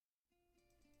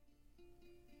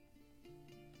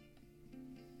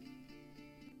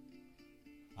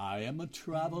I am a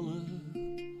traveler,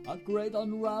 a great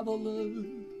unraveler,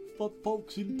 for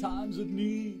folks in times of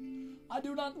need. I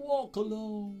do not walk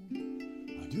alone,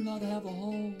 I do not have a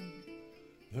home.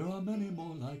 There are many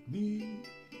more like me.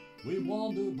 We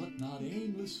wander but not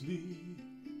aimlessly.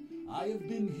 I have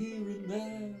been here and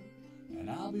there,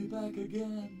 and I'll be back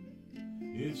again.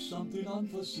 If something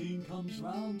unforeseen comes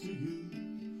round to you,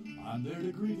 I'm there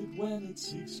to greet it when it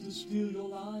seeks to steal your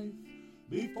life.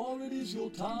 Before it is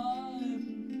your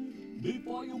time,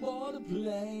 before you board a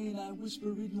plane, I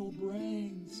whisper in your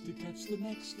brains to catch the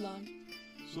next flight,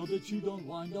 so that you don't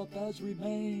wind up as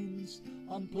remains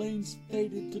on planes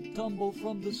fated to tumble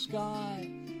from the sky,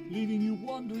 leaving you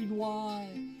wondering why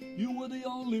you were the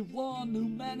only one who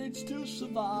managed to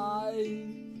survive.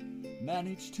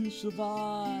 Managed to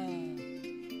survive.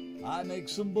 I make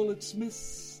some bullets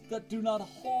miss that do not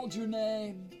hold your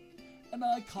name, and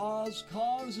I cause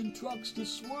cars and trucks to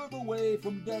swerve away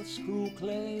from death's cruel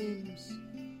claims.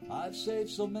 I've saved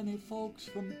so many folks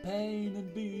from pain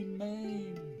and being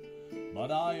maimed, but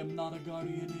I am not a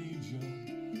guardian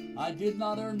angel. I did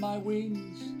not earn my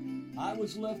wings. I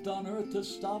was left on earth to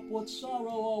stop what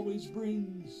sorrow always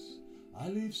brings. I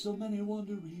leave so many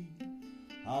wondering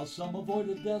how some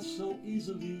avoided death so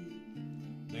easily.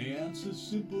 The answer's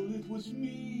simple, it was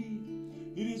me.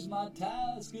 It is my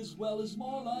task as well as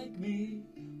more like me.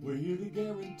 We're here to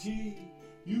guarantee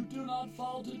you do not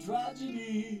fall to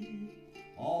tragedy.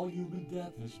 All human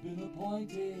death has been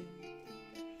appointed.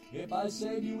 If I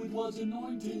save you, it was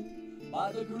anointed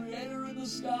by the Creator in the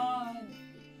sky.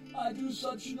 I do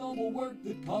such noble work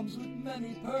that comes with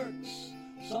many perks.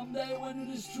 Someday when it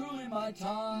is truly my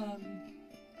time,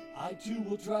 I too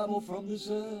will travel from this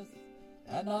earth,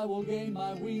 and I will gain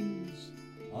my wings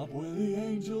up where the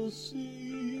angels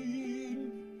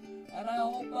sing. And I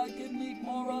hope I can meet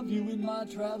more of you in my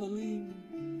traveling,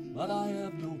 but I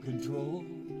have no control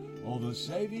over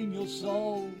saving your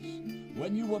souls.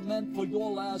 When you were meant for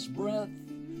your last breath,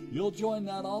 you'll join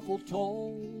that awful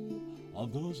toll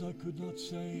of those I could not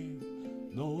save,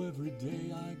 though every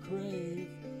day I crave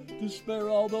to spare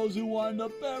all those who wind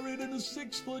up buried in a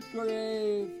 6-foot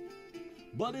grave.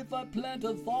 But if I plant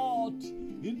a thought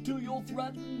into your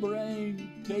threatened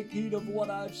brain, take heed of what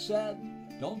I've said.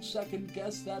 Don't second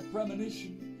guess that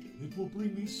premonition. It will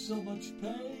bring me so much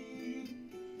pain.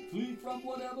 Flee from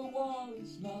whatever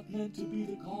was not meant to be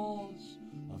the cause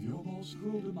of your most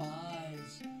cruel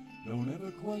demise. Don't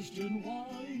ever question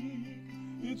why.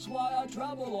 It's why I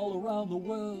travel all around the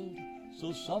world,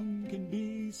 so some can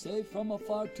be saved from a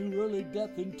far too early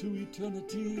death into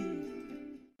eternity.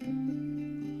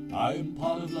 I am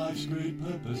part of life's great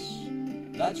purpose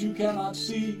that you cannot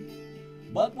see.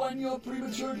 But when your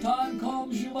premature time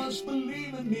comes, you must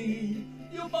believe in me.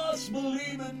 You must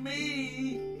believe in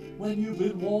me. When you've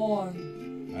been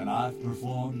warned, and I've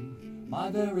performed my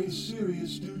very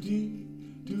serious duty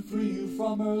to free you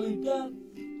from early death,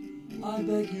 I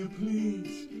beg you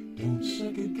please, don't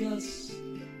second guess.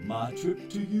 My trip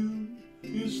to you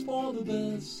is for the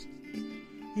best.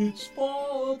 It's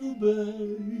for the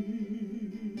best.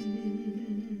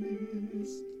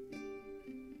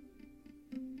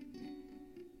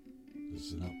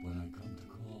 Listen up when I come to